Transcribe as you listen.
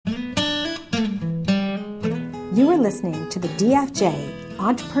You are listening to the DFJ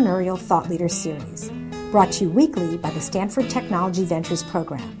Entrepreneurial Thought Leader Series, brought to you weekly by the Stanford Technology Ventures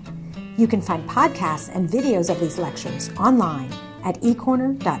Program. You can find podcasts and videos of these lectures online at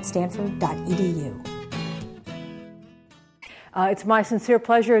ecorner.stanford.edu. It's my sincere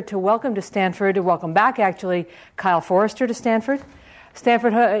pleasure to welcome back, Kyle Forster to Stanford.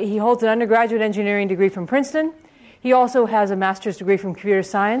 He holds an undergraduate engineering degree from Princeton. He also has a master's degree from computer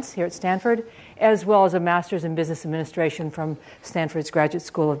science here at Stanford, as well as a master's in business administration from Stanford's Graduate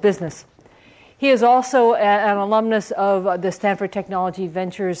School of Business. He is also an alumnus of the Stanford Technology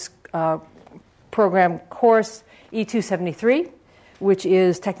Ventures program course E273, which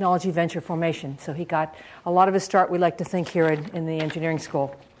is technology venture formation. So he got a lot of his start, we like to think, here in the engineering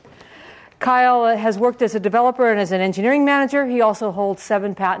school. Kyle has worked as a developer and as an engineering manager. He also holds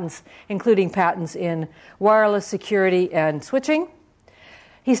 7 patents, including patents in wireless security and switching.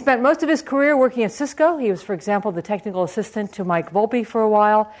 He spent most of his career working at Cisco. He was, for example, the technical assistant to Mike Volpe for a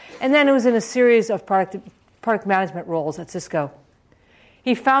while, and then he was in a series of product management roles at Cisco.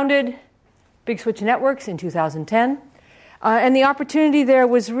 He founded Big Switch Networks in 2010, and the opportunity there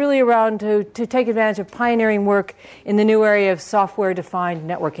was really around to take advantage of pioneering work in the new area of software-defined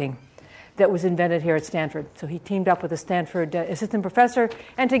networking that was invented here at Stanford. So he teamed up with a Stanford assistant professor,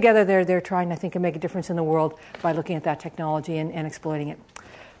 and together they're trying, I think, to make a difference in the world by looking at that technology and exploiting it.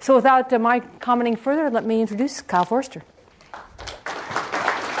 So without my commenting further, let me introduce Kyle Forster.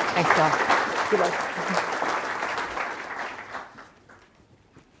 Thanks, Kyle. Good luck.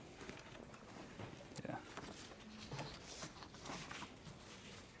 Yeah.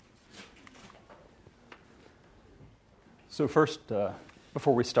 So first,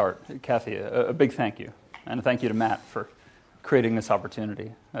 before we start, Kathy, a big thank you, and a thank you to Matt for creating this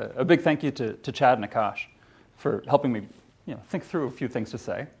opportunity. A big thank you to Chad and Akash for helping me think through a few things to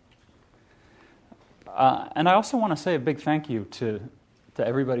say. And I also want to say a big thank you to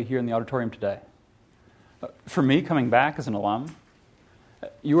everybody here in the auditorium today. For me, coming back as an alum,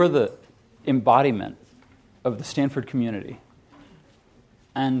 you are the embodiment of the Stanford community.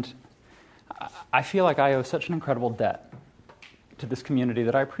 And I feel like I owe such an incredible debt to this community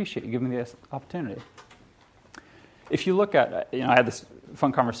that I appreciate you giving me this opportunity. If you look at, I had this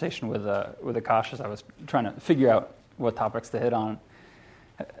fun conversation with Akash as I was trying to figure out what topics to hit on.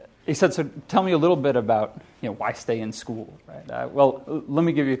 He said, so tell me a little bit about why stay in school, right? Well, let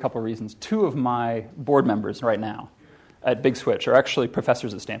me give you a couple of reasons. 2 of my board members right now at Big Switch are actually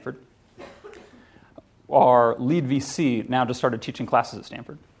professors at Stanford. Our lead VC now just started teaching classes at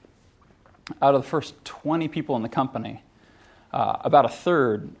Stanford. Out of the first 20 people in the company, about a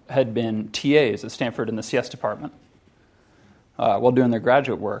third had been TAs at Stanford in the CS department while doing their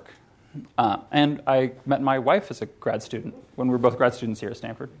graduate work. And I met my wife as a grad student when we were both grad students here at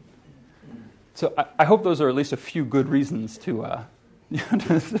Stanford. So I hope those are at least a few good reasons to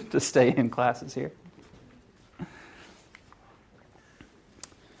to stay in classes here.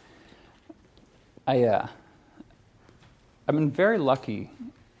 I've been very lucky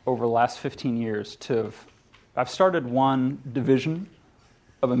over the last 15 years I've started one division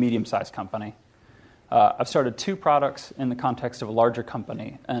of a medium-sized company. I've started 2 products in the context of a larger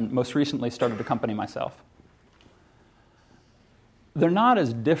company, and most recently started a company myself. They're not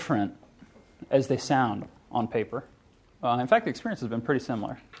as different as they sound on paper. In fact, the experience has been pretty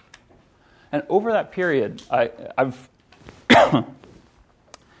similar. And over that period, I've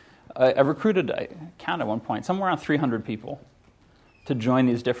recruited, I counted at one point, somewhere around 300 people to join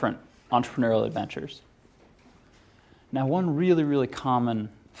these different entrepreneurial adventures. Now, one really, really common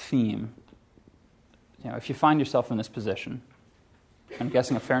theme, if you find yourself in this position, I'm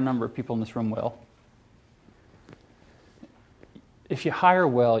guessing a fair number of people in this room will, if you hire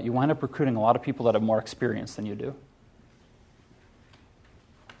well, you wind up recruiting a lot of people that have more experience than you do.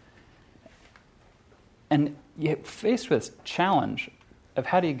 And you're faced with this challenge of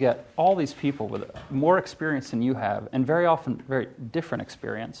how do you get all these people with more experience than you have, and very often very different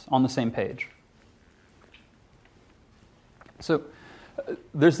experience, on the same page. So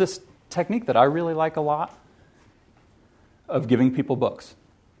there's this technique that I really like a lot of giving people books.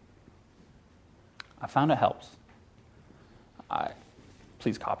 I found it helps.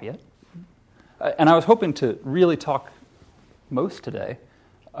 Please copy it. And I was hoping to really talk most today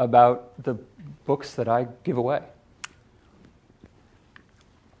about the books that I give away.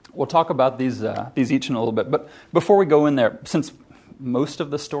 We'll talk about these each in a little bit. But before we go in there, since most of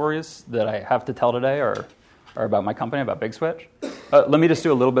the stories that I have to tell today are about my company, about Big Switch, let me just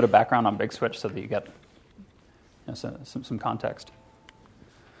do a little bit of background on Big Switch so that you get some context.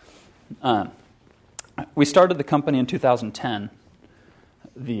 We started the company in 2010.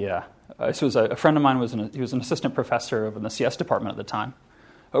 This was a friend of mine. He was an assistant professor in the CS department at the time.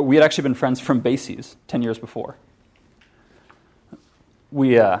 We had actually been friends from Bases 10 years before.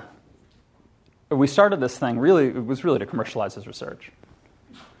 We started this thing, it was really to commercialize his research.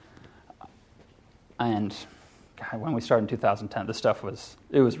 And God, when we started in 2010, this stuff was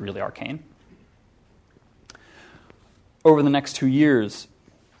really arcane. Over the next 2 years,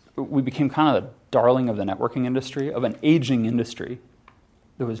 we became kind of the darling of the networking industry, of an aging industry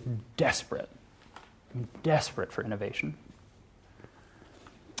that was desperate for innovation.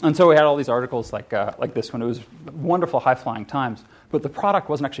 And so we had all these articles like this one. It was wonderful, high-flying times, but the product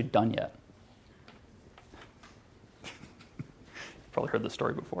wasn't actually done yet. You've probably heard this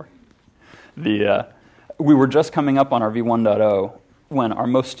story before. We were just coming up on our V1.0 when our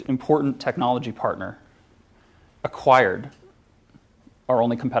most important technology partner acquired our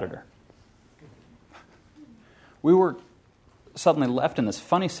only competitor. We were suddenly left in this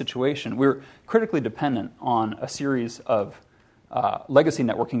funny situation. We were critically dependent on a series of legacy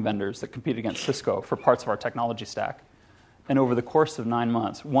networking vendors that compete against Cisco for parts of our technology stack. And over the course of 9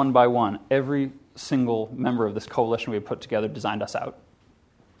 months, one by one, every single member of this coalition we had put together designed us out.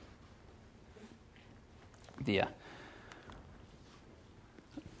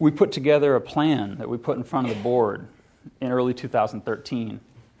 We put together a plan that we put in front of the board in early 2013.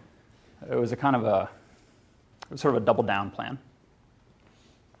 It was sort of a double down plan.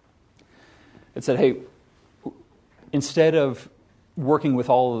 It said, hey, instead of working with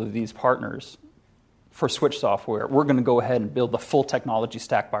all of these partners for switch software, we're going to go ahead and build the full technology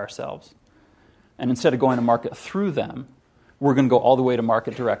stack by ourselves. And instead of going to market through them, we're going to go all the way to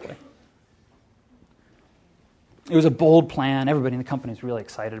market directly. It was a bold plan. Everybody in the company is really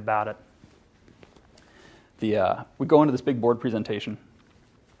excited about it. We go into this big board presentation,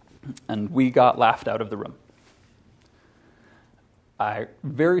 and we got laughed out of the room. I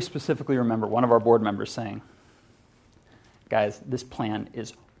very specifically remember one of our board members saying, guys, this plan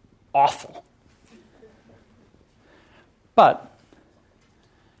is awful. But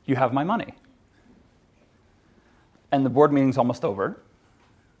you have my money. And the board meeting's almost over.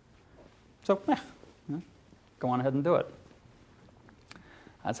 So, go on ahead and do it.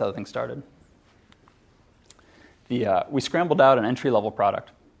 That's how the thing started. We scrambled out an entry-level product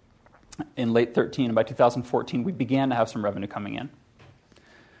in late 2013, and by 2014, we began to have some revenue coming in.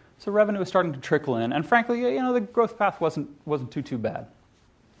 So revenue was starting to trickle in, and frankly, the growth path wasn't too bad.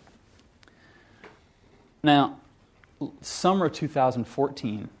 Now, summer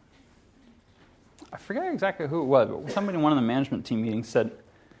 2014, I forget exactly who it was, but somebody in one of the management team meetings said,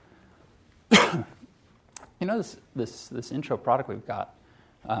 this intro product we've got,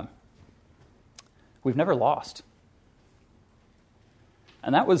 we've never lost.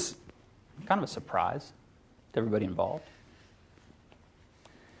 And that was kind of a surprise to everybody involved.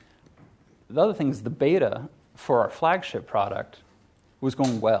 The other thing is the beta for our flagship product was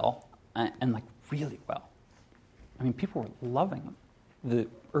going well, and really well. I mean, people were loving the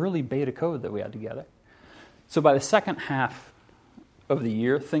early beta code that we had together. So by the second half of the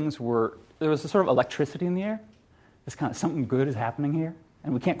year, there was a sort of electricity in the air. It's kind of something good is happening here,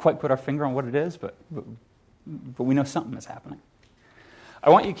 and we can't quite put our finger on what it is, but we know something is happening. I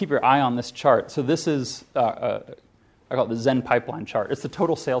want you to keep your eye on this chart. So this is, I call it the Zen pipeline chart. It's the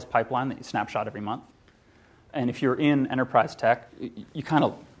total sales pipeline that you snapshot every month. And if you're in enterprise tech, you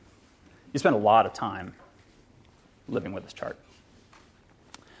spend a lot of time living with this chart.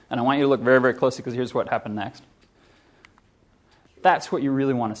 And I want you to look very, very closely, because here's what happened next. That's what you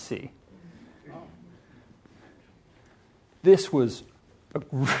really want to see. This was a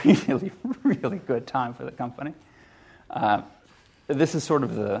really, really good time for the company. This is sort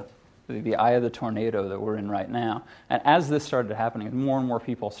of the eye of the tornado that we're in right now. And as this started happening, more and more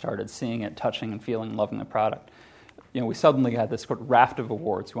people started seeing it, touching and feeling, loving the product. We suddenly had this raft of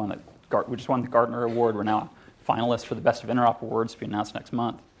awards. We just won the Gartner Award. We're now finalists for the Best of Interop Awards to be announced next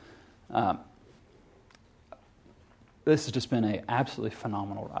month. This has just been an absolutely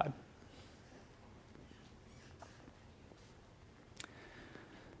phenomenal ride.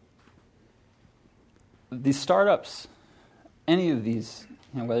 These startups, any of these,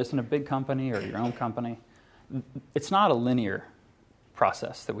 whether it's in a big company or your own company, it's not a linear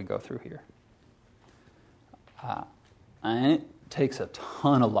process that we go through here. And it takes a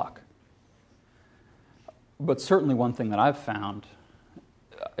ton of luck. But certainly one thing that I've found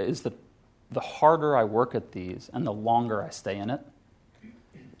is that the harder I work at these and the longer I stay in it,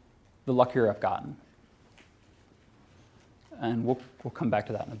 the luckier I've gotten. And we'll come back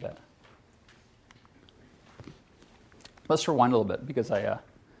to that in a bit. Let's rewind a little bit, because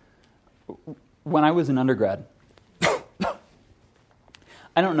when I was in undergrad,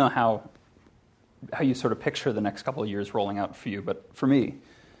 I don't know how you sort of picture the next couple of years rolling out for you, but for me,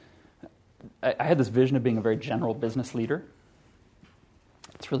 I had this vision of being a very general business leader.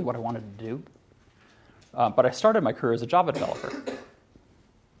 It's really what I wanted to do. But I started my career as a Java developer. It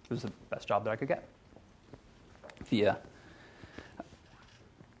was the best job that I could get.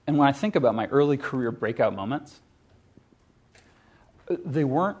 And when I think about my early career breakout moments, they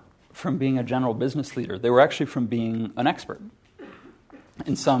weren't from being a general business leader. They were actually from being an expert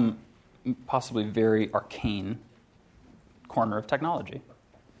in some possibly very arcane corner of technology.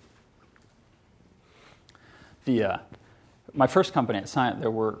 My first company at Scient,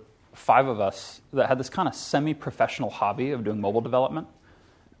 there were 5 of us that had this kind of semi-professional hobby of doing mobile development.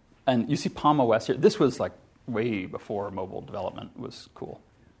 And you see Palm OS here. This was like way before mobile development was cool.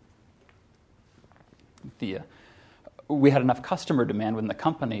 We had enough customer demand within the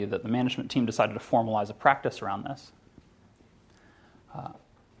company that the management team decided to formalize a practice around this.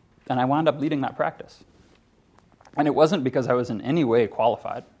 And I wound up leading that practice. And it wasn't because I was in any way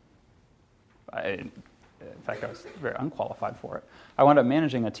qualified. In fact, I was very unqualified for it. I wound up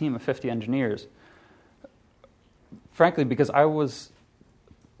managing a team of 50 engineers, frankly, because I was,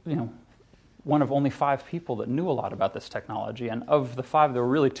 one of only 5 people that knew a lot about this technology. And of the 5, there were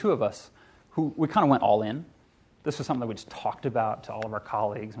really 2 of us who we kind of went all in. This was something that we just talked about to all of our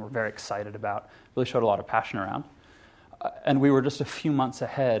colleagues and were very excited about, really showed a lot of passion around. And we were just a few months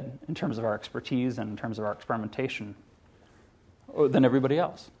ahead in terms of our expertise and in terms of our experimentation than everybody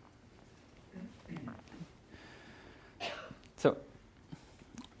else. So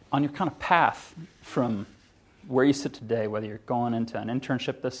on your kind of path from where you sit today, whether you're going into an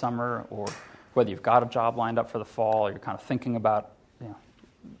internship this summer or whether you've got a job lined up for the fall, or you're kind of thinking about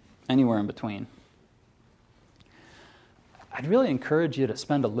anywhere in between, I'd really encourage you to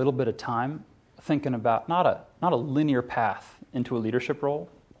spend a little bit of time thinking about not a linear path into a leadership role,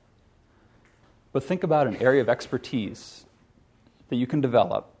 but think about an area of expertise that you can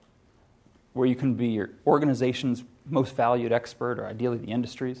develop where you can be your organization's most valued expert, or ideally the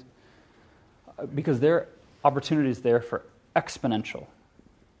industry's, because there are opportunities there for exponential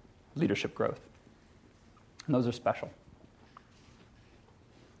leadership growth. And those are special.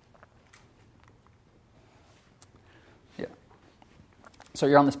 Yeah. So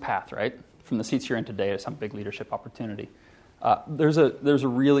you're on this path, right? From the seats you're in today to some big leadership opportunity. There's a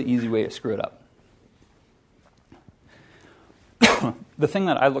really easy way to screw it up. The thing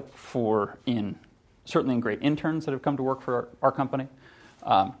that I look for certainly in great interns that have come to work for our company,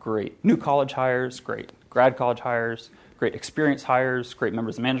 great new college hires, great grad college hires, great experienced hires, great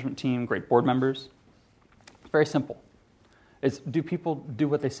members of the management team, great board members. It's very simple. Do people do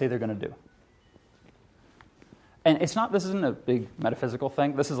what they say they're going to do? And this isn't a big metaphysical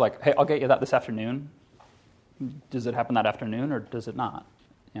thing. This is like, hey, I'll get you that this afternoon. Does it happen that afternoon, or does it not?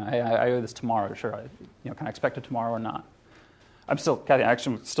 Hey, I owe this tomorrow. Sure, can I expect it tomorrow or not? Kathy,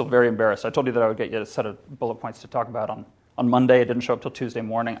 I'm still very embarrassed. I told you that I would get you a set of bullet points to talk about on Monday. It didn't show up till Tuesday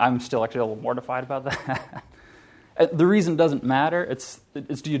morning. I'm still actually a little mortified about that. The reason doesn't matter. It's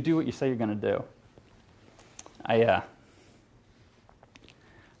do you do what you say you're going to do? I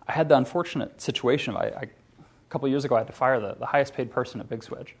had the unfortunate situation of a couple of years ago I had to fire the highest paid person at Big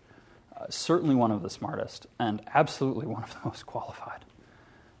Switch. Certainly one of the smartest and absolutely one of the most qualified.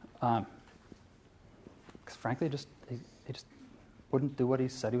 Because frankly, he just wouldn't do what he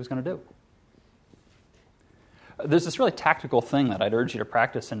said he was going to do. There's this really tactical thing that I'd urge you to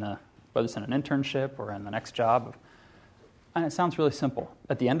practice whether it's in an internship or in the next job. And it sounds really simple.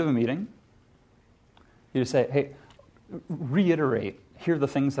 At the end of a meeting, you just say, hey, reiterate, here are the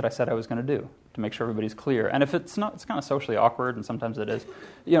things that I said I was going to do to make sure everybody's clear. And if it's not, it's kind of socially awkward, and sometimes it is.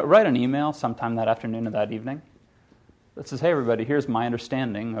 Write an email sometime that afternoon or that evening that says, hey, everybody, here's my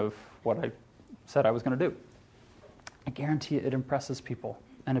understanding of what I said I was going to do. I guarantee it impresses people,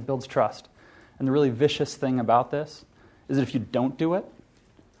 and it builds trust. And the really vicious thing about this is that if you don't do it,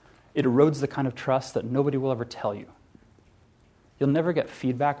 it erodes the kind of trust that nobody will ever tell you. You'll never get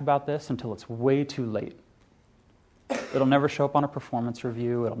feedback about this until it's way too late. It'll never show up on a performance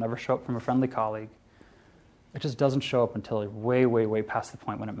review. It'll never show up from a friendly colleague. It just doesn't show up until way, way, way past the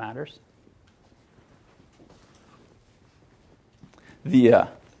point when it matters.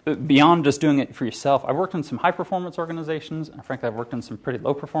 Beyond just doing it for yourself, I've worked in some high-performance organizations, and frankly, I've worked in some pretty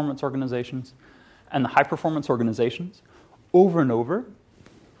low-performance organizations. And the high-performance organizations, over and over,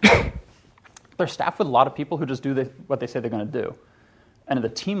 they're staffed with a lot of people who just do what they say they're going to do. And at the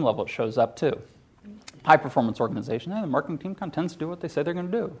team level, it shows up too. High-performance organization, the marketing team kind of tends to do what they say they're going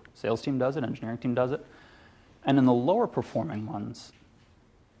to do. Sales team does it, engineering team does it. And in the lower-performing ones,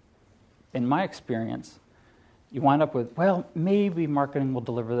 in my experience, you wind up with, well, maybe marketing will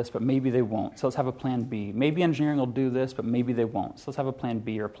deliver this, but maybe they won't. So let's have a plan B. Maybe engineering will do this, but maybe they won't. So let's have a plan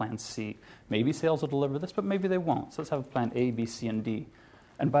B or a plan C. Maybe sales will deliver this, but maybe they won't. So let's have a plan A, B, C, and D.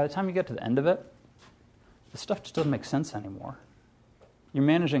 And by the time you get to the end of it, the stuff just doesn't make sense anymore. You're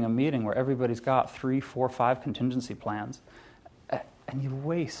managing a meeting where everybody's got 3, 4, 5 contingency plans, and you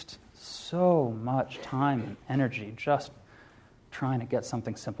waste so much time and energy just trying to get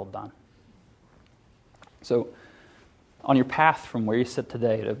something simple done. So on your path from where you sit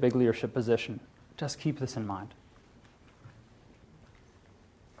today to a big leadership position, just keep this in mind.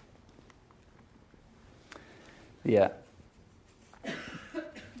 Yeah.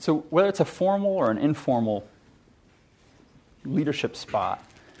 So whether it's a formal or an informal leadership spot,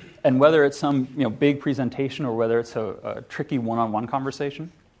 and whether it's some big presentation or whether it's a tricky one-on-one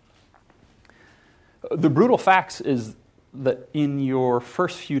conversation, the brutal facts is that in your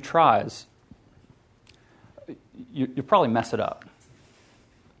first few tries, you probably mess it up.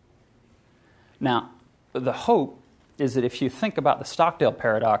 Now, the hope is that if you think about the Stockdale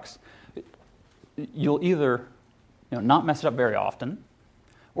paradox, you'll either not mess it up very often,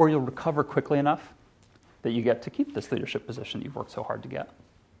 or you'll recover quickly enough that you get to keep this leadership position you've worked so hard to get.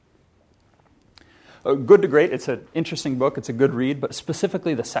 Good to Great, it's an interesting book, it's a good read, but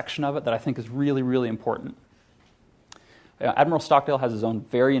specifically the section of it that I think is really, really important. Admiral Stockdale has his own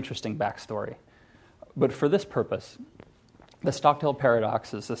very interesting backstory. But for this purpose, the Stockdale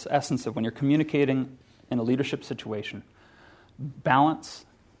paradox is this essence of when you're communicating in a leadership situation, balance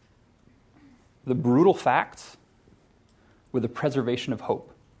the brutal facts with the preservation of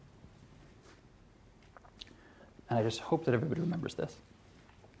hope. And I just hope that everybody remembers this.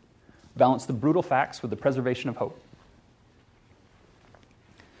 Balance the brutal facts with the preservation of hope.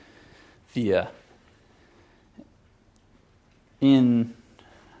 We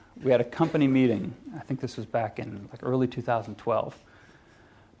had a company meeting, I think this was back in early 2012.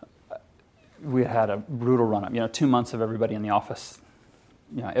 We had a brutal run-up, 2 months of everybody in the office,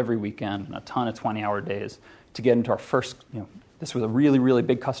 every weekend, and a ton of 20-hour days to get into our first, this was a really, really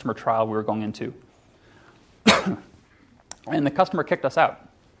big customer trial we were going into. And the customer kicked us out.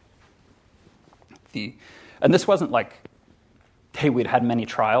 And this wasn't hey, we'd had many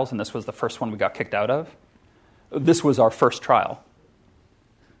trials and this was the first one we got kicked out of. This was our first trial,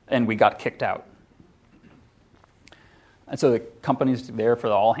 and we got kicked out. And so the company's there for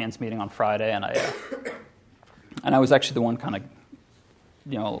the all-hands meeting on Friday, and I was actually the one kind of,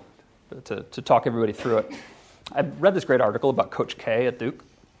 to talk everybody through it. I read this great article about Coach K at Duke.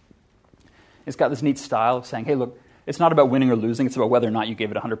 It's got this neat style of saying, hey, look, it's not about winning or losing, it's about whether or not you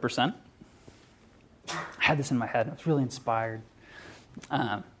gave it 100%. I had this in my head, and I was really inspired.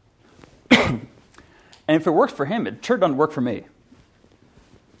 And if it works for him, it sure doesn't work for me.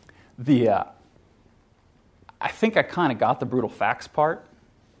 I think I kind of got the brutal facts part,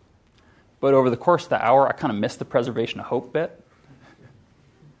 but over the course of the hour, I kind of missed the preservation of hope bit.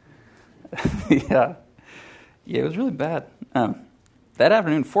 Yeah, it was really bad. That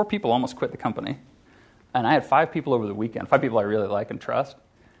afternoon, 4 people almost quit the company, and I had 5 people over the weekend, 5 people I really like and trust,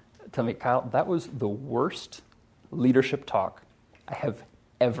 tell me, Kyle, that was the worst leadership talk I have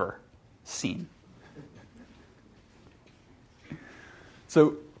ever seen.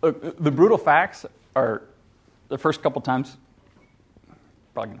 So the brutal facts are, the first couple times,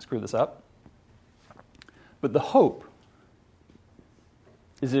 probably going to screw this up. But the hope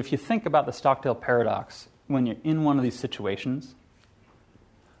is that if you think about the Stockdale paradox, when you're in one of these situations,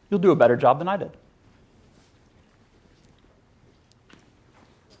 you'll do a better job than I did.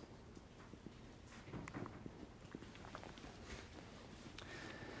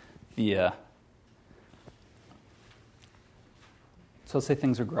 So let's say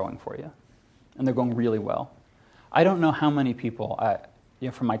things are growing for you, and they're going really well. I don't know how many people,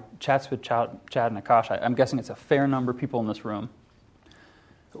 from my chats with Chad and Akash, I'm guessing it's a fair number of people in this room,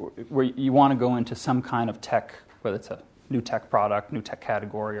 where you want to go into some kind of tech, whether it's a new tech product, new tech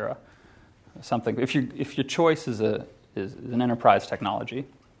category, or something. If your choice is an enterprise technology,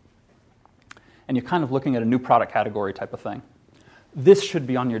 and you're kind of looking at a new product category type of thing, this should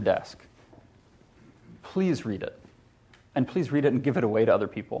be on your desk. Please read it. And please read it and give it away to other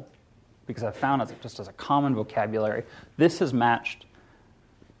people, because I've found it just as a common vocabulary. This has matched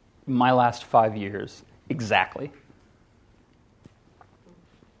my last 5 years exactly.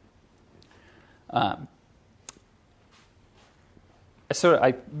 So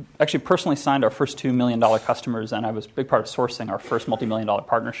I actually personally signed our first $2 million customers, and I was a big part of sourcing our first multi-million-dollar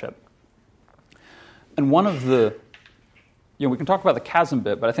partnership. And one of the, we can talk about the chasm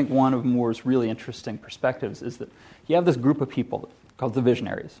bit, but I think one of Moore's really interesting perspectives is that you have this group of people called the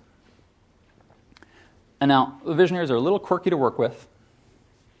visionaries. And now, the visionaries are a little quirky to work with.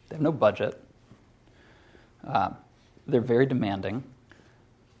 They have no budget. They're very demanding.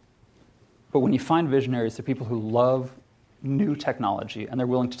 But when you find visionaries, they're people who love new technology, and they're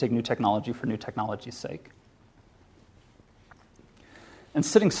willing to take new technology for new technology's sake. And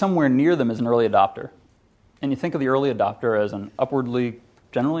sitting somewhere near them is an early adopter. And you think of the early adopter as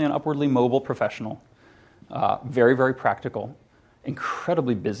generally an upwardly mobile professional, very, very practical,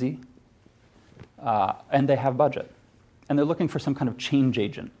 incredibly busy, and they have budget. And they're looking for some kind of change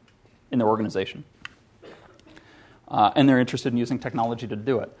agent in their organization. And they're interested in using technology to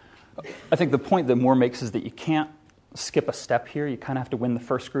do it. I think the point that Moore makes is that you can't skip a step here. You kind of have to win the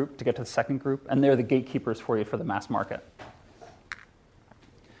first group to get to the second group, and they're the gatekeepers for you for the mass market.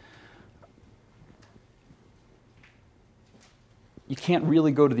 You can't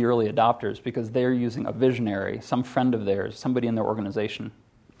really go to the early adopters because they're using a visionary, some friend of theirs, somebody in their organization,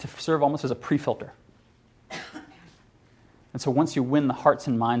 to serve almost as a pre-filter. And so once you win the hearts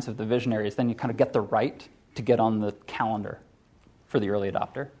and minds of the visionaries, then you kind of get the right to get on the calendar for the early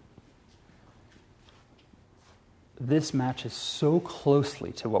adopter. This matches so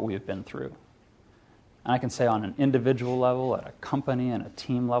closely to what we've been through. And I can say on an individual level, at a company and a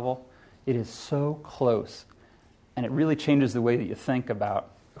team level, it is so close. And it really changes the way that you think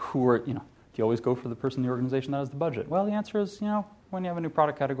about do you always go for the person in the organization that has the budget? Well, the answer is, when you have a new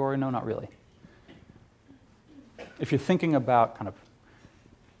product category, no, not really. If you're thinking about kind of,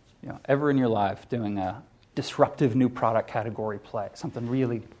 ever in your life doing a disruptive new product category play, something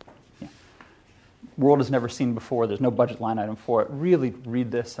really world has never seen before, there's no budget line item for it, really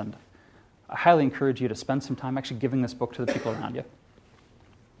read this, and I highly encourage you to spend some time actually giving this book to the people around you.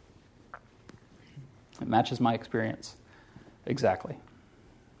 It matches my experience exactly.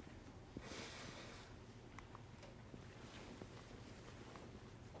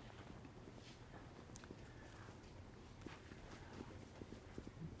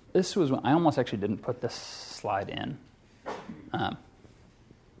 This was when I almost actually didn't put this slide in.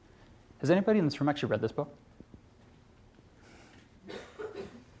 Has anybody in this room actually read this book?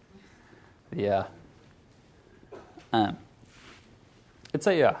 Yeah.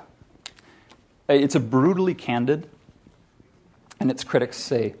 It's a brutally candid, and its critics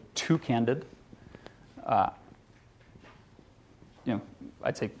say too candid, I'd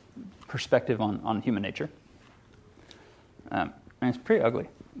say perspective on human nature. And it's pretty ugly.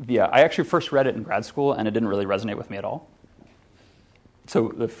 I actually first read it in grad school, and it didn't really resonate with me at all.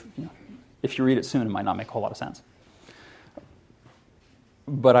 So if you read it soon, it might not make a whole lot of sense.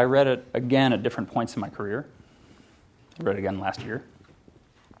 But I read it again at different points in my career. I read it again last year.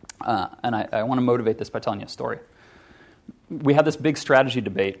 And I want to motivate this by telling you a story. We had this big strategy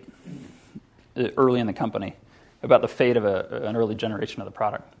debate early in the company about the fate of an early generation of the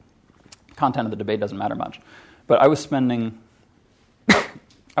product. Content of the debate doesn't matter much. But I was spending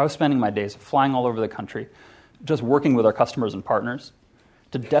my days flying all over the country, just working with our customers and partners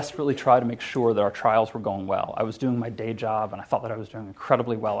to desperately try to make sure that our trials were going well. I was doing my day job, and I thought that I was doing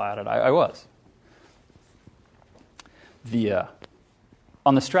incredibly well at it. I was.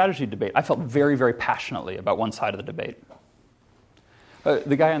 On the strategy debate, I felt very, very passionately about one side of the debate.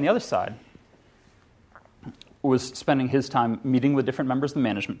 The guy on the other side was spending his time meeting with different members of the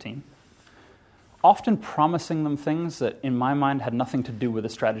management team, often promising them things that, in my mind, had nothing to do with the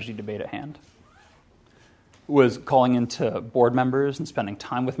strategy debate at hand. Was calling into board members and spending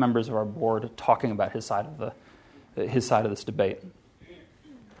time with members of our board talking about his side of this debate.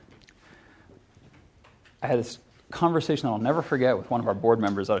 I had this conversation that I'll never forget with one of our board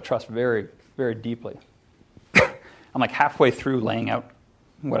members that I trust very, very deeply. I'm like halfway through laying out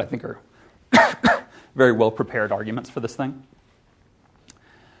what I think are very well-prepared arguments for this thing.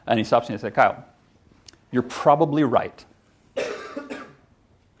 And he stops me and says, "Kyle, you're probably right.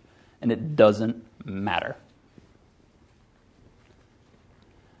 And it doesn't matter."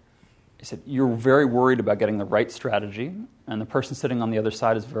 He said, "You're very worried about getting the right strategy, and the person sitting on the other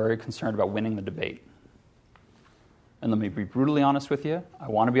side is very concerned about winning the debate. And let me be brutally honest with you, I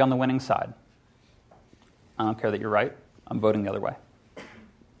want to be on the winning side. I don't care that you're right, I'm voting the other way."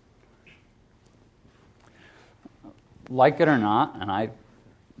 Like it or not, and I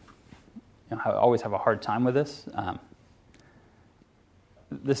always have a hard time with this,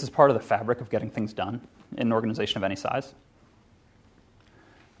 this is part of the fabric of getting things done in an organization of any size.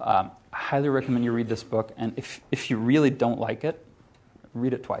 I highly recommend you read this book, and if you really don't like it,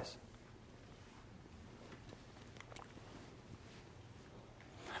 read it twice.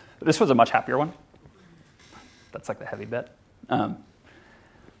 This was a much happier one. That's like the heavy bit. And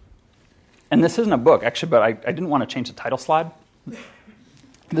this isn't a book, actually, but I didn't want to change the title slide.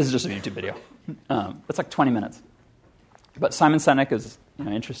 This is just a YouTube video. It's like 20 minutes. But Simon Sinek is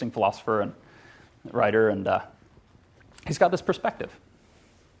an interesting philosopher and writer, and he's got this perspective.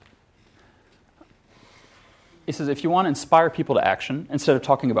 He says, if you want to inspire people to action, instead of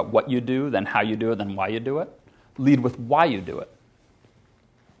talking about what you do, then how you do it, then why you do it, lead with why you do it.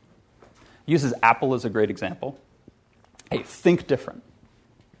 He uses Apple as a great example. Hey, think different.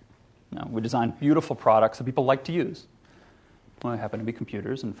 We design beautiful products that people like to use. Well, they happen to be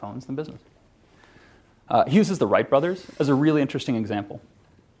computers and phones and business. He uses the Wright brothers as a really interesting example.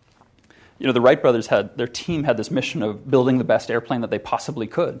 The Wright brothers their team had this mission of building the best airplane that they possibly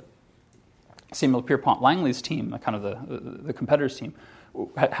could. Samuel Pierpont Langley's team, kind of the competitors' team,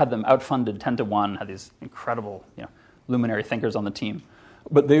 had them outfunded 10-1, had these incredible luminary thinkers on the team.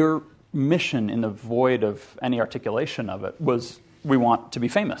 But their mission, in the void of any articulation of it, was we want to be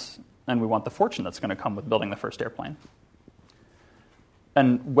famous, and we want the fortune that's going to come with building the first airplane.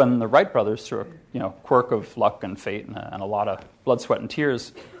 And when the Wright brothers, through a quirk of luck and fate and a lot of blood, sweat, and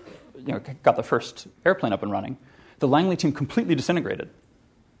tears, got the first airplane up and running, the Langley team completely disintegrated.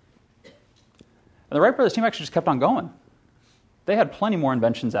 And the Wright brothers team actually just kept on going. They had plenty more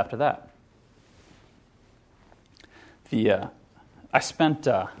inventions after that. I spent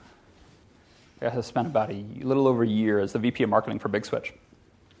about a little over a year as the VP of marketing for Big Switch.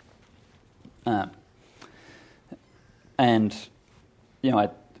 And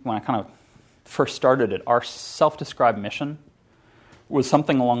when I kind of first started it, our self-described mission was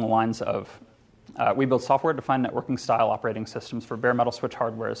something along the lines of, we build software-defined networking style operating systems for bare metal switch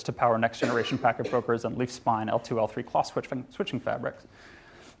hardwares to power next-generation packet brokers and leaf spine L2, L3 cloth switching fabrics.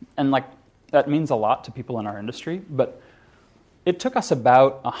 And that means a lot to people in our industry, but it took us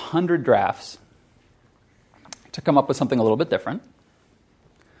about 100 drafts to come up with something a little bit different.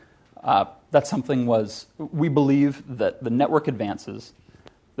 That something was, we believe that the network advances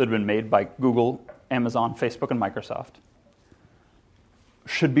that have been made by Google, Amazon, Facebook, and Microsoft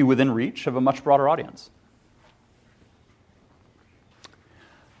should be within reach of a much broader audience.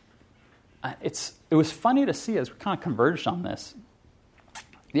 It was funny to see as we kind of converged on this.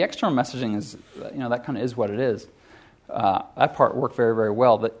 The external messaging is, that kind of is what it is. That part worked very, very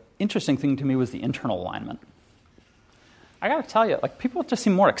well. The interesting thing to me was the internal alignment. I got to tell you, people just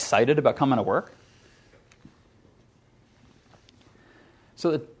seem more excited about coming to work.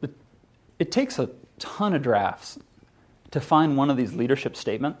 So it takes a ton of drafts to find one of these leadership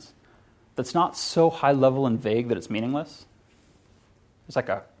statements that's not so high level and vague that it's meaningless. It's like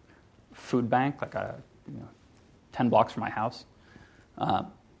a food bank, 10 blocks from my house.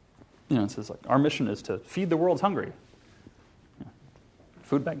 It says our mission is to feed the world's hungry.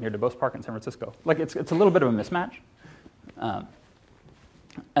 Food bank near DuBose Park in San Francisco. It's a little bit of a mismatch.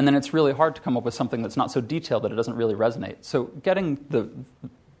 And then it's really hard to come up with something that's not so detailed that it doesn't really resonate. So getting the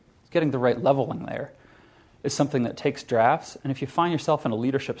right leveling there is something that takes drafts. And if you find yourself in a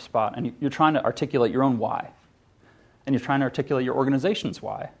leadership spot and you're trying to articulate your own why, and you're trying to articulate your organization's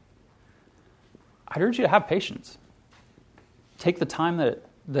why, I'd urge you to have patience. Take the time that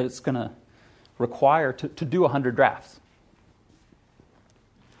it's going to require to do 100 drafts.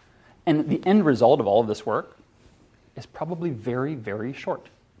 And the end result of all of this work is probably very, very short.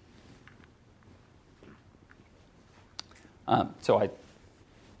 So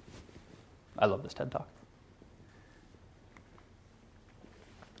I love this TED Talk.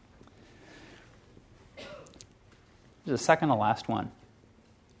 The second to last one.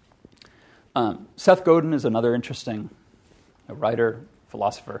 Seth Godin is another interesting writer,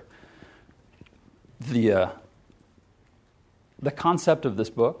 philosopher. The concept of this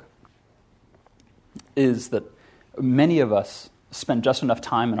book is that many of us spend just enough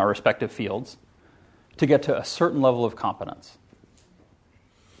time in our respective fields to get to a certain level of competence.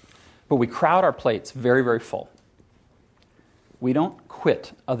 But we crowd our plates very, very full. We don't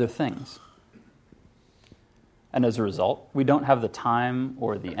quit other things. And as a result, we don't have the time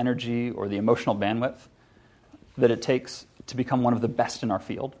or the energy or the emotional bandwidth that it takes to become one of the best in our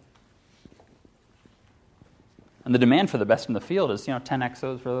field. And the demand for the best in the field is, 10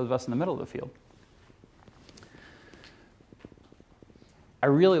 exos for those of us in the middle of the field. I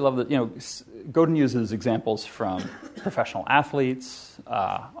really love that, Godin uses examples from professional athletes,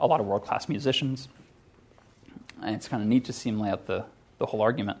 a lot of world-class musicians. And it's kind of neat to see him lay out the whole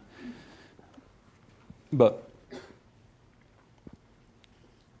argument. But,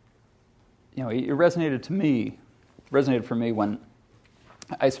 it resonated for me when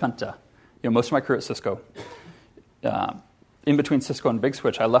I spent, most of my career at Cisco. In between Cisco and Big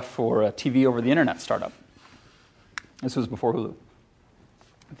Switch, I left for a TV over the internet startup. This was before Hulu.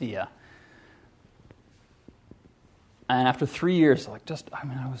 And after 3 years, I was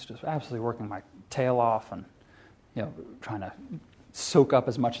just absolutely working my tail off and, trying to soak up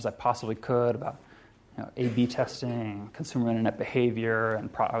as much as I possibly could about, A/B testing, consumer internet behavior, and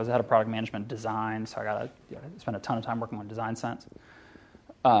I was head of product management design, so I got to spend a ton of time working on design sense.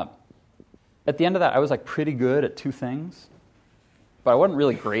 At the end of that, I was pretty good at two things, but I wasn't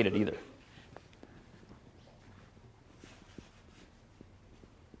really great at either.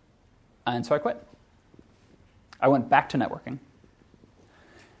 And so I quit. I went back to networking.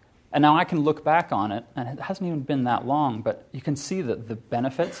 And now I can look back on it, and it hasn't even been that long, but you can see that the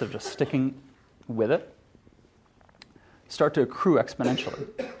benefits of just sticking with it start to accrue exponentially.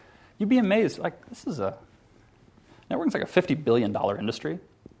 You'd be amazed. Networking's a $50 billion industry,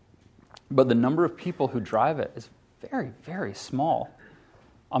 but the number of people who drive it is very, very small.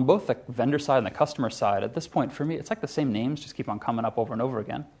 On both the vendor side and the customer side, at this point, for me, it's the same names just keep on coming up over and over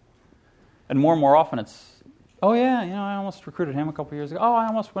again. And more often it's, oh yeah, I almost recruited him a couple years ago. Oh, I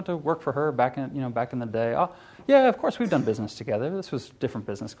almost went to work for her back in the day. Oh, yeah, of course we've done business together. This was different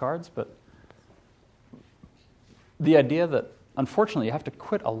business cards, but the idea that unfortunately you have to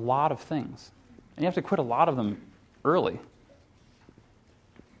quit a lot of things, and you have to quit a lot of them early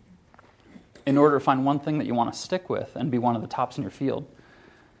in order to find one thing that you want to stick with and be one of the tops in your field.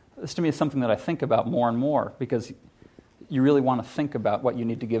 This to me is something that I think about more and more, because you really want to think about what you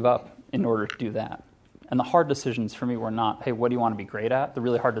need to give up in order to do that. And the hard decisions for me were not, hey, what do you want to be great at? The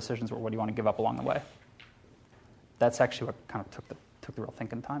really hard decisions were, what do you want to give up along the way? That's actually what kind of took the real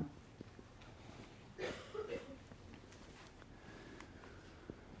thinking time.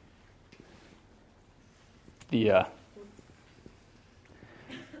 We've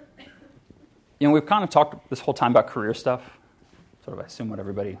kind of talked this whole time about career stuff. Sort of, I assume what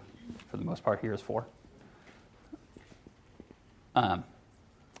everybody, for the most part, here is for.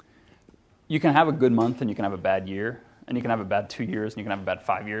 You can have a good month and you can have a bad year, and you can have a bad 2 years and you can have a bad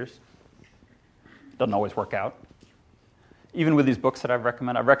 5 years. Doesn't always work out. Even with these books that I've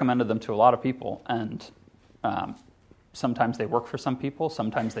recommended them to a lot of people, and sometimes they work for some people,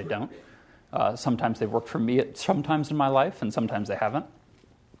 sometimes they don't. Sometimes they've worked for me sometimes in my life, and sometimes they haven't.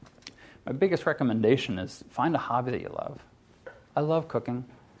 My biggest recommendation is find a hobby that you love. I love cooking.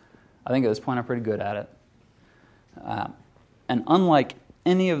 I think at this point I'm pretty good at it. And unlike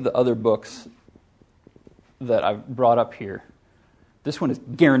any of the other books that I've brought up here, this one is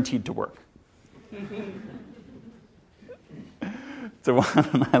guaranteed to work. So why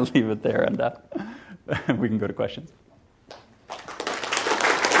don't I leave it there, and we can go to questions.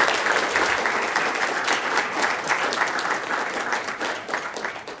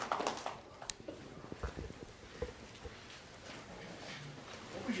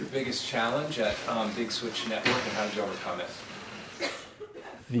 Biggest challenge at Big Switch Network, and how did you overcome it?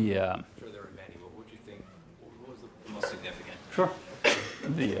 I'm sure there were many. What would you think? What was the most significant? Sure.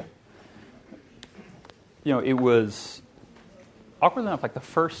 It was awkward enough. The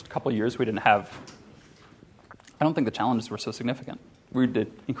first couple of years, we didn't have. I don't think the challenges were so significant. We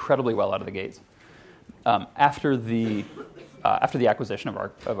did incredibly well out of the gates. After the acquisition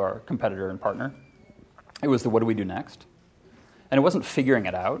of our competitor and partner, it was the what do we do next. And it wasn't figuring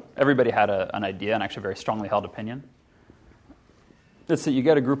it out. Everybody had an idea, and actually a very strongly held opinion. It's that you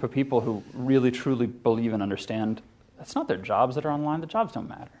get a group of people who really, truly believe and understand it's not their jobs that are on the line. The jobs don't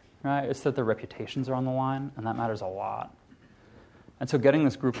matter, right? It's that their reputations are on the line, and that matters a lot. And so getting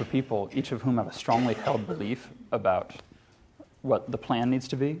this group of people, each of whom have a strongly held belief about what the plan needs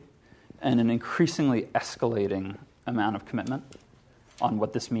to be, and an increasingly escalating amount of commitment on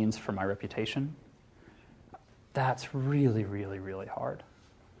what this means for my reputation, that's really, really, really hard.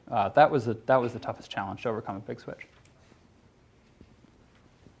 That was the toughest challenge to overcome at Big Switch.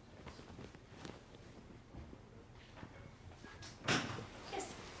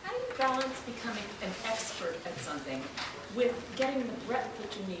 Yes. How do you balance becoming an expert at something with getting the breadth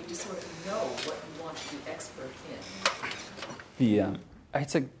that you need to sort of know what you want to be expert in?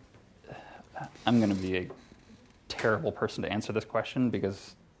 I'm going to be a terrible person to answer this question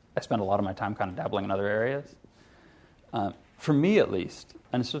because I spend a lot of my time kind of dabbling in other areas. For me, at least,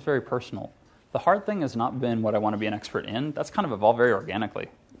 and it's just very personal, the hard thing has not been what I want to be an expert in. That's kind of evolved very organically.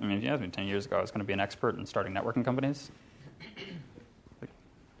 I mean, if you asked me 10 years ago I was going to be an expert in starting networking companies,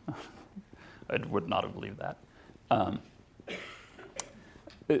 I would not have believed that.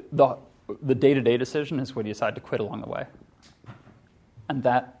 The day-to-day decision is what you decide to quit along the way. And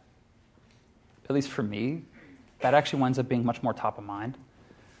that, at least for me, that actually winds up being much more top of mind.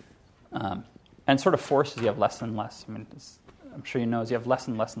 And sort of forces you have less and less. I mean, I'm sure you know, as you have less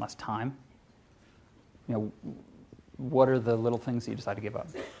and less and less time, what are the little things that you decide to give up?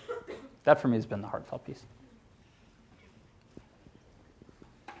 That for me has been the heartfelt piece.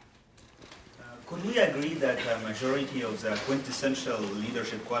 Could we agree that a majority of the quintessential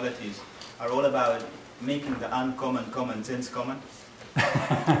leadership qualities are all about making the uncommon common sense common?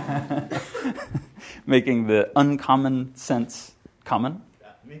 Making the uncommon sense common?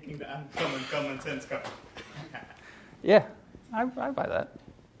 Yeah, making the uncommon common sense common. Yeah, I buy that.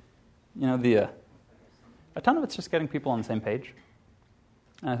 You know, a ton of it's just getting people on the same page.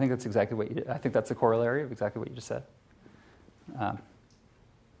 And I think that's exactly what you did. I think that's the corollary of exactly what you just said.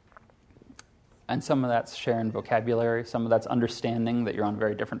 And some of that's sharing vocabulary. Some of that's understanding that you're on a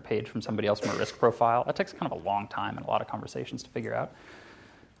very different page from somebody else from a risk profile. That takes kind of a long time and a lot of conversations to figure out.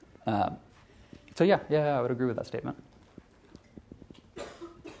 So yeah, I would agree with that statement.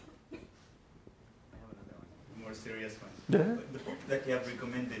 More serious one. Yeah. The book that you have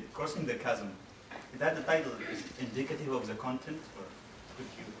recommended, Crossing the Chasm, is that the title is indicative of the content, or could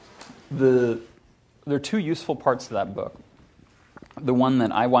you? There are two useful parts to that book. The one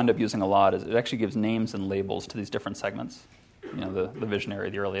that I wind up using a lot is it actually gives names and labels to these different segments. You know, the visionary,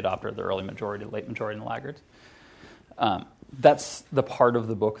 the early adopter, the early majority, the late majority, and the laggards. That's the part of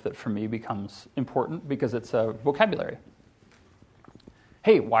the book that for me becomes important because it's a vocabulary.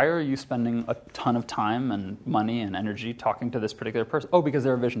 Hey, why are you spending a ton of time and money and energy talking to this particular person? Oh, because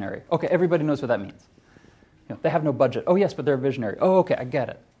they're a visionary. Okay, everybody knows what that means. You know, they have no budget. Oh, yes, but they're a visionary. Oh, okay, I get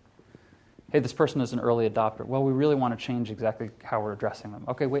it. Hey, this person is an early adopter. Well, we really want to change exactly how we're addressing them.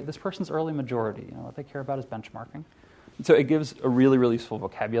 Okay, wait, this person's early majority. You know, what they care about is benchmarking. And so it gives a really, really useful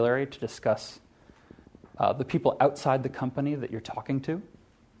vocabulary to discuss the people outside the company that you're talking to.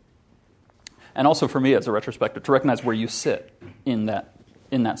 And also for me as a retrospective, to recognize where you sit in that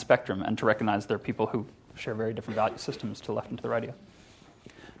spectrum and to recognize there are people who share very different value systems to the left and to the right of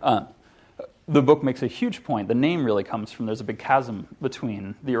you. The book makes a huge point. The name really comes from there's a big chasm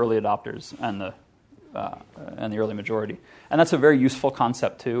between the early adopters and the early majority. And that's a very useful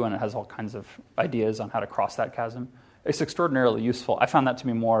concept too, and it has all kinds of ideas on how to cross that chasm. It's extraordinarily useful. I found that to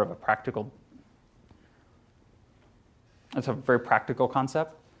be more of a practical. It's a very practical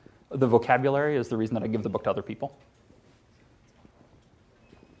concept. The vocabulary is the reason that I give the book to other people.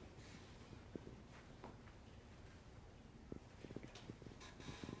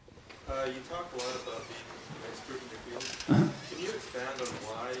 You talk a lot about being an expert in your field. Can you expand on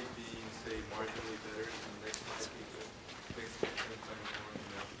why being, say, marginally better than the next five people makes a difference more than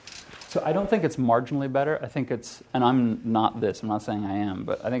that? So I don't think it's marginally better. I think it's, and I'm not this, I'm not saying I am,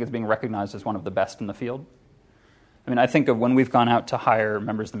 but I think it's being recognized as one of the best in the field. I mean, I think of when we've gone out to hire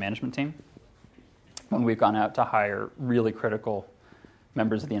members of the management team, when we've gone out to hire really critical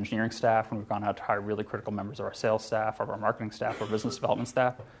members of the engineering staff, when we've gone out to hire really critical members of our sales staff, of our marketing staff, our business development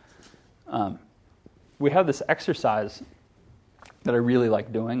staff, we have this exercise that I really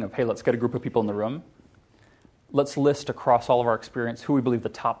like doing of, hey, let's get a group of people in the room. Let's list across all of our experience who we believe the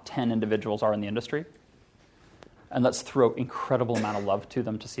top 10 individuals are in the industry. And let's throw incredible amount of love to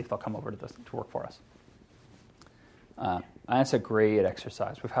them to see if they'll come over to work for us. And it's a great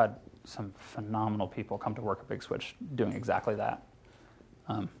exercise. We've had some phenomenal people come to work at Big Switch doing exactly that.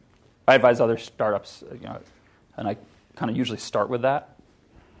 I advise other startups, and I kind of usually start with that.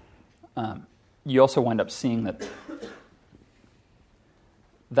 You also wind up seeing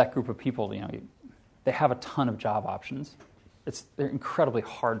that group of people, they have a ton of job options. They're incredibly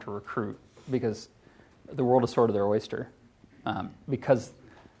hard to recruit because the world is sort of their oyster. Because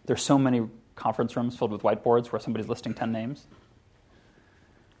there's so many conference rooms filled with whiteboards where somebody's listing 10 names.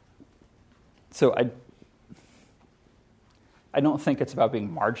 So I don't think it's about being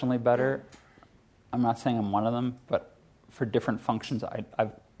marginally better. I'm not saying I'm one of them, but for different functions, I've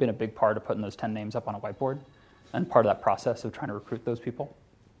been a big part of putting those 10 names up on a whiteboard and part of that process of trying to recruit those people.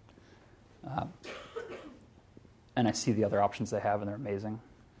 And I see the other options they have, and they're amazing.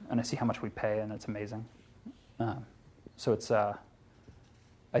 And I see how much we pay, and it's amazing. So it's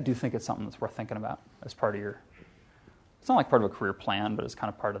I do think it's something that's worth thinking about as part of it's not like part of a career plan, but it's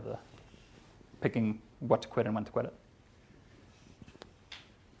kind of part of the picking what to quit and when to quit it.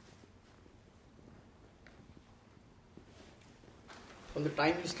 From the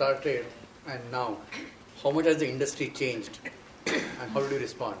time you started and now, how much has the industry changed, and how do you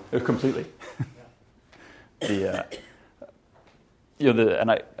respond? Completely. And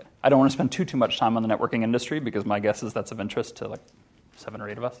I don't want to spend too much time on the networking industry because my guess is that's of interest to like 7 or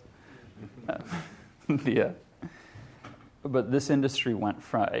 8 of us. But this industry went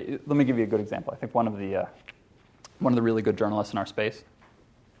from. Let me give you a good example. I think one of the really good journalists in our space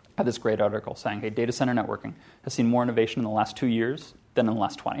had this great article saying, "Hey, data center networking has seen more innovation in the last 2 years than in the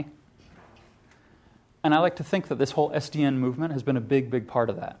last 20." And I like to think that this whole SDN movement has been a big, big part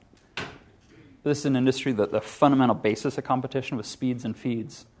of that. This is an industry that the fundamental basis of competition was speeds and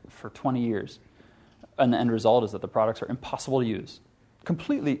feeds for 20 years. And the end result is that the products are impossible to use,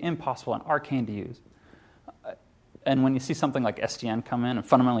 completely impossible and arcane to use. And when you see something like SDN come in and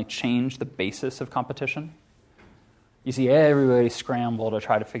fundamentally change the basis of competition, you see everybody scramble to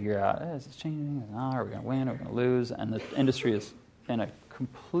try to figure out, is this changing? Are we going to win? Are we going to lose? And the industry is in a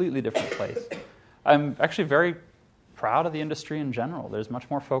completely different place. I'm actually very proud of the industry in general. There's much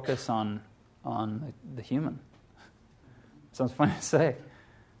more focus on the human. Sounds funny to say,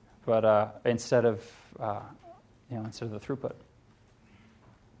 but instead of the throughput.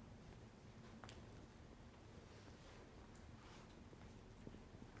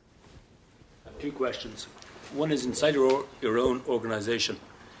 Two questions. One is inside your own organisation.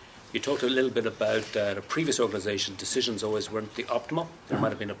 You talked a little bit about the previous organisation. Decisions always weren't the optimal. There might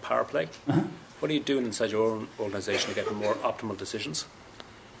have been a power play. What are you doing inside your own organisation to get more optimal decisions?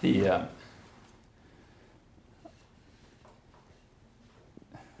 I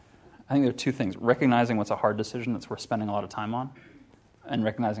think there are two things. Recognizing what's a hard decision that's worth spending a lot of time on, and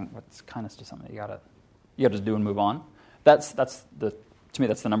recognizing what's kind of just something that you gotta do and move on. To me,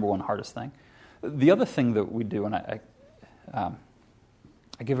 that's the number one hardest thing. The other thing that we do, and I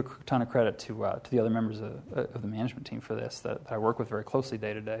give a ton of credit to the other members of the management team for this, that I work with very closely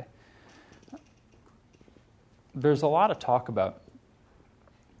day to day. There's a lot of talk about,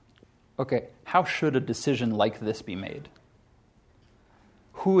 okay, how should a decision like this be made?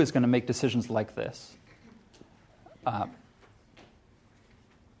 Who is going to make decisions like this? How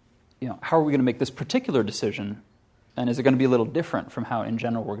are we going to make this particular decision? And is it going to be a little different from how, in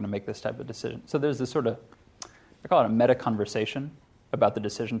general, we're going to make this type of decision? So there's this sort of, I call it a meta-conversation about the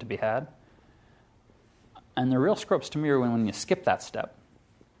decision to be had. And the real screw-ups to me are when you skip that step.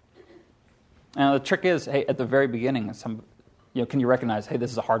 Now, the trick is, hey, at the very beginning, can you recognize, hey,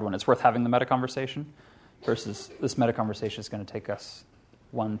 this is a hard one. It's worth having the meta-conversation versus this meta-conversation is going to take us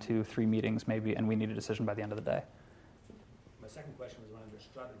 1, 2, 3 meetings maybe, and we need a decision by the end of the day. My second question was around your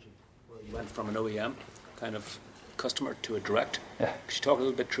strategy, where you went from an OEM kind of customer to a direct. Yeah. Could you talk a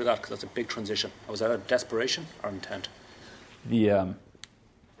little bit through that, because that's a big transition. Was that out of desperation or intent?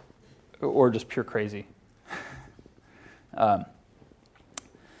 Or just pure crazy. A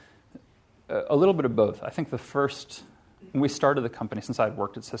little bit of both. I think when we started the company, since I had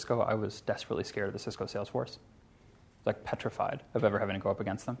worked at Cisco, I was desperately scared of the Cisco sales force. Like petrified of ever having to go up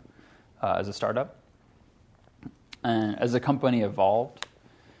against them as a startup. And as the company evolved,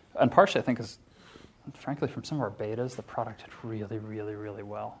 and partially I think is, frankly, from some of our betas, the product did really, really, really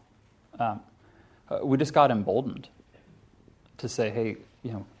well. We just got emboldened to say, hey,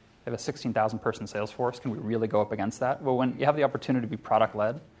 we have a 16,000 person sales force. Can we really go up against that? Well, when you have the opportunity to be product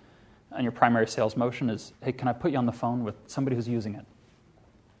led, and your primary sales motion is, hey, can I put you on the phone with somebody who's using it?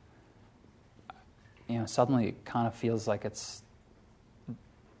 Suddenly it kind of feels like it's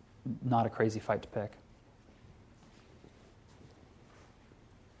not a crazy fight to pick.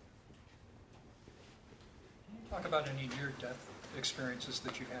 Can you talk about any near-death experiences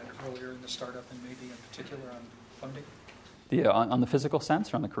that you had earlier in the startup, and maybe in particular on funding? On the physical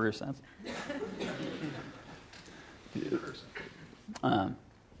sense or on the career sense?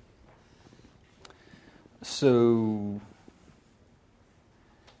 So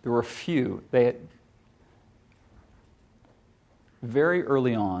there were a few. Very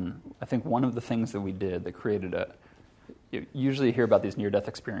early on, I think one of the things that we did that created you usually hear about these near-death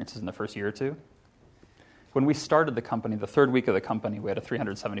experiences in the first year or two. When we started the company, the third week of the company, we had a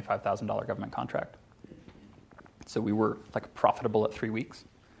 $375,000 government contract. So we were profitable at 3 weeks.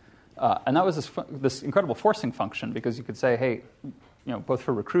 And that was this incredible forcing function, because you could say, hey, both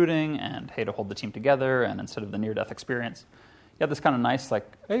for recruiting and, hey, to hold the team together, and instead of the near-death experience, you had this kind of nice,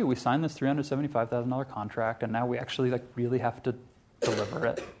 hey, we signed this $375,000 contract, and now we actually really have to deliver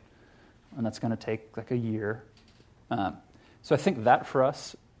it, and that's going to take a year. So I think that for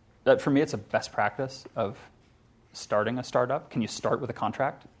me, it's a best practice of starting a startup. Can you start with a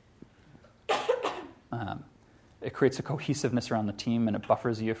contract? It creates a cohesiveness around the team, and it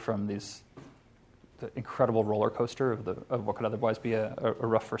buffers you from the incredible roller coaster of what could otherwise be a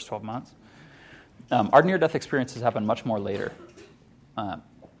rough first 12 months. Our near-death experiences happen much more later.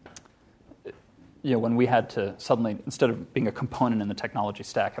 When we had to suddenly, instead of being a component in the technology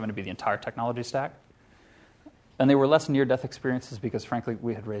stack, having to be the entire technology stack. And they were less near-death experiences because, frankly,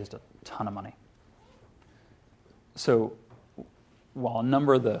 we had raised a ton of money. So while a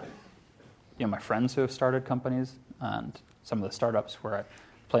number of my friends who have started companies and some of the startups where I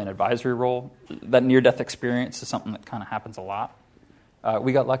play an advisory role, that near-death experience is something that kind of happens a lot.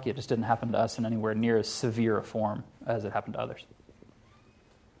 We got lucky. It just didn't happen to us in anywhere near as severe a form as it happened to others.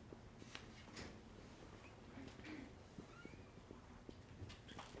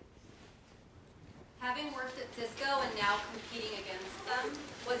 How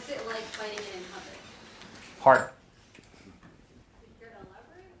What's it like fighting an incumbent? Hard.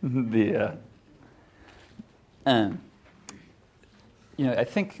 You're I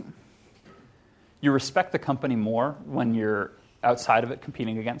think you respect the company more when you're outside of it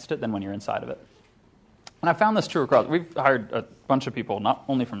competing against it than when you're inside of it. And I found this true across. We've hired a bunch of people, not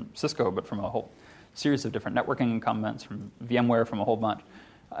only from Cisco, but from a whole series of different networking incumbents, from VMware, from a whole bunch.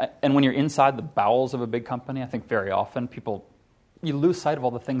 And when you're inside the bowels of a big company, I think very often you lose sight of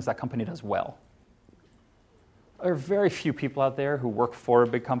all the things that company does well. There are very few people out there who work for a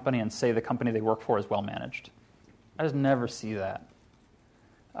big company and say the company they work for is well managed. I just never see that.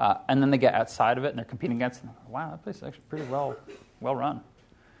 And then they get outside of it and they're competing against it. And wow, that place is actually pretty well run.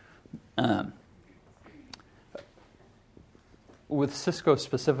 With Cisco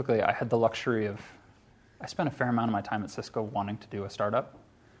specifically, I had the luxury I spent a fair amount of my time at Cisco wanting to do a startup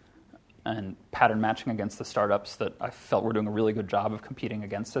and pattern matching against the startups that I felt were doing a really good job of competing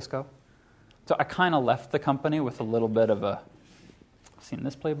against Cisco. So I kind of left the company with a little bit of I've seen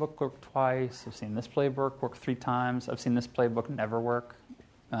this playbook work twice, I've seen this playbook work 3 times, I've seen this playbook never work.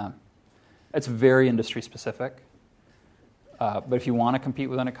 It's very industry specific. But if you want to compete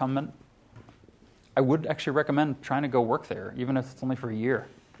with an incumbent, I would actually recommend trying to go work there, even if it's only for a year.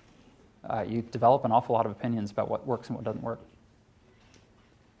 You develop an awful lot of opinions about what works and what doesn't work.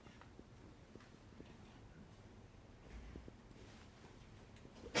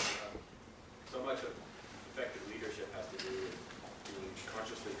 So much of effective leadership has to do with being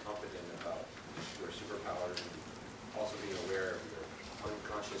consciously competent about your superpowers and also being aware of your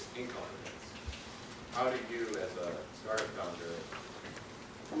unconscious incompetence. How do you, as a startup founder,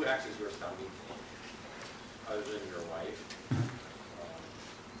 who acts as your sounding board other than your wife?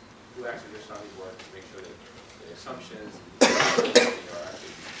 Who acts as your sounding board to make sure that the assumptions are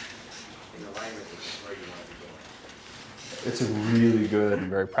actually in alignment with where you want to be going? It's a really good and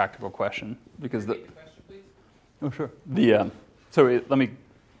very practical question because Repeat the question, please. Oh, sure. Let me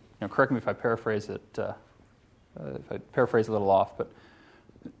correct me if I paraphrase it. If I paraphrase a little off, but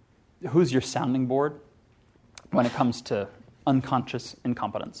who's your sounding board when it comes to unconscious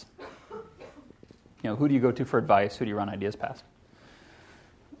incompetence? Who do you go to for advice? Who do you run ideas past?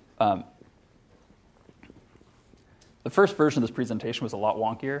 The first version of this presentation was a lot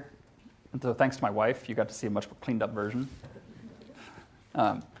wonkier, and so thanks to my wife, you got to see a much more cleaned up version.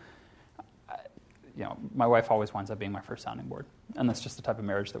 My wife always winds up being my first sounding board, and that's just the type of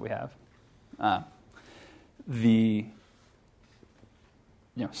marriage that we have.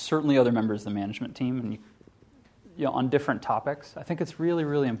 Certainly other members of the management team, and on different topics, I think it's really,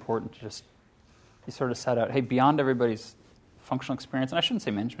 really important to you sort of set out, hey, beyond everybody's functional experience, and I shouldn't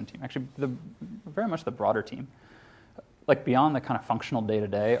say management team, actually, very much the broader team. Like beyond the kind of functional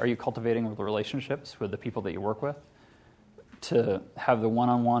day-to-day, are you cultivating the relationships with the people that you work with to have the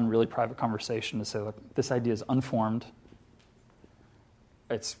one-on-one, really private conversation to say, look, this idea is unformed.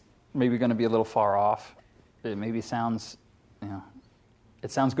 It's maybe going to be a little far off. It maybe sounds,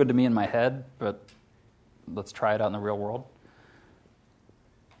 it sounds good to me in my head, but let's try it out in the real world.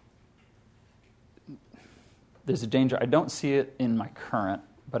 There's a danger. I don't see it in my current,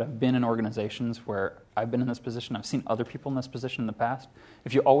 but I've been in organizations where I've been in this position. I've seen other people in this position in the past.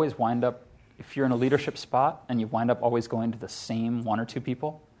 If you're in a leadership spot and you wind up always going to the same 1 or 2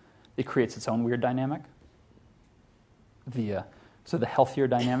 people, it creates its own weird dynamic. So the healthier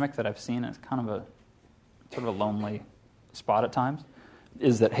dynamic that I've seen is kind of a sort of a lonely spot at times,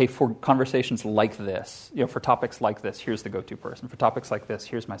 is that, hey, for conversations like this, for topics like this, here's the go-to person. For topics like this,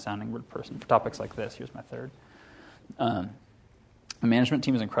 here's my sounding board person. For topics like this, here's my third. The management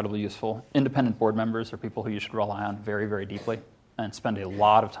team is incredibly useful. Independent board members are people who you should rely on very, very deeply and spend a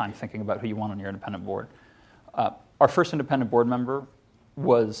lot of time thinking about who you want on your independent board. Our first independent board member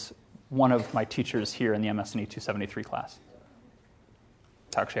was one of my teachers here in the MS&E 273 class.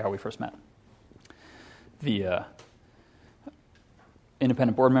 It's actually how we first met. The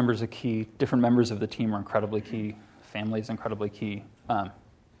independent board members are key. Different members of the team are incredibly key. Family is incredibly key.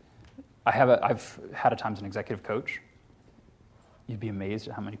 I've had at times an executive coach. You'd be amazed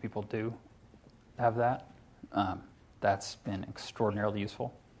at how many people do have that. That's been extraordinarily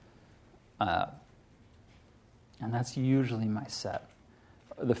useful. And that's usually my set.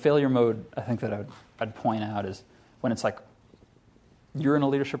 The failure mode, I think that I'd point out is when it's like you're in a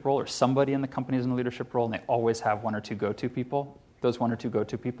leadership role or somebody in the company is in a leadership role and they always have 1 or 2 go-to people. Those 1 or 2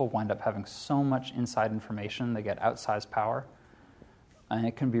 go-to people wind up having so much inside information, they get outsized power. And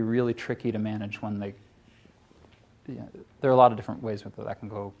it can be really tricky to manage when there are a lot of different ways that can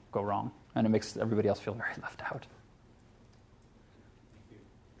go wrong. And it makes everybody else feel very left out.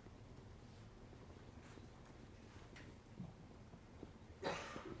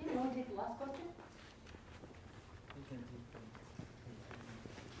 the last question?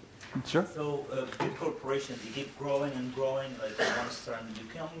 Sure. So big corporations, they keep growing and growing like a monster, and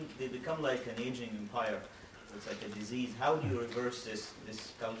they become like an aging empire. So it's like a disease. How do you reverse this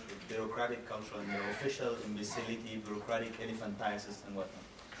culture, bureaucratic culture, and official imbecility, bureaucratic elephantiasis, and whatnot?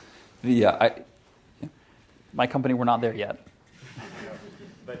 My company, we're not there yet.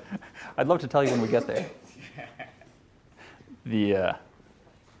 But I'd love to tell you when we get there.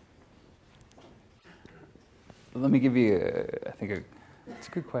 Let me give you, it's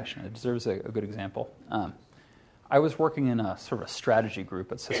a good question. It deserves a good example. I was working in a sort of a strategy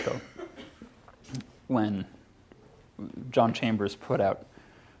group at Cisco when John Chambers put out,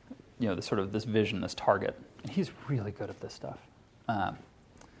 this vision, this target. And he's really good at this stuff.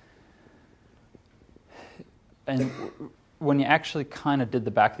 And when you actually kind of did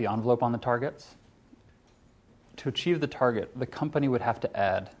the back of the envelope on the targets, to achieve the target, the company would have to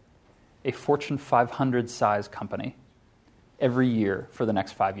add a Fortune 500 size company every year for the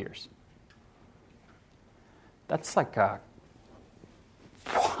next 5 years. That's like a...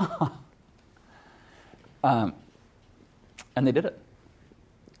 and they did it.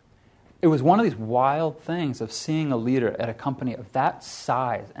 It was one of these wild things of seeing a leader at a company of that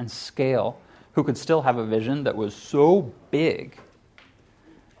size and scale who could still have a vision that was so big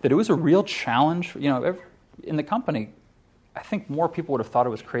that it was a real challenge. In the company, I think more people would have thought it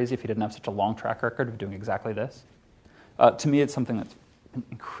was crazy if he didn't have such a long track record of doing exactly this. To me, it's something that's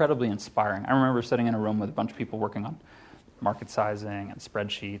incredibly inspiring. I remember sitting in a room with a bunch of people working on market sizing and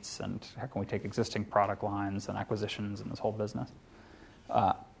spreadsheets and how can we take existing product lines and acquisitions and this whole business.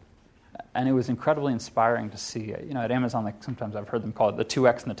 And it was incredibly inspiring to see, at Amazon, like sometimes I've heard them call it the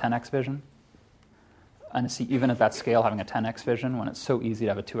 2X and the 10X vision. And to see even at that scale having a 10X vision when it's so easy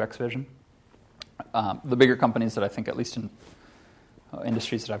to have a 2X vision. The bigger companies that I think, at least in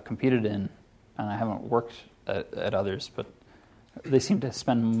industries that I've competed in, and I haven't worked at others, but they seem to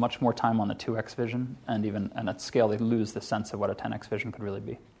spend much more time on the 2X vision, and at scale they lose the sense of what a 10X vision could really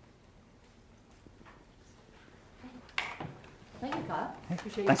be. Thank you, Kyle. I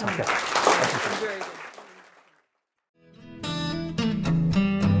appreciate Thanks, you coming. Michelle. Very good.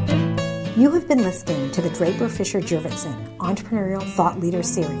 You have been listening to the Draper Fisher Jurvetson Entrepreneurial Thought Leader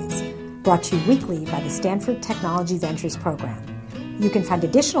Series, brought to you weekly by the Stanford Technology Ventures Program. You can find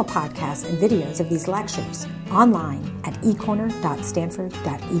additional podcasts and videos of these lectures online at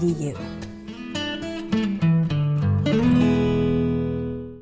ecorner.stanford.edu.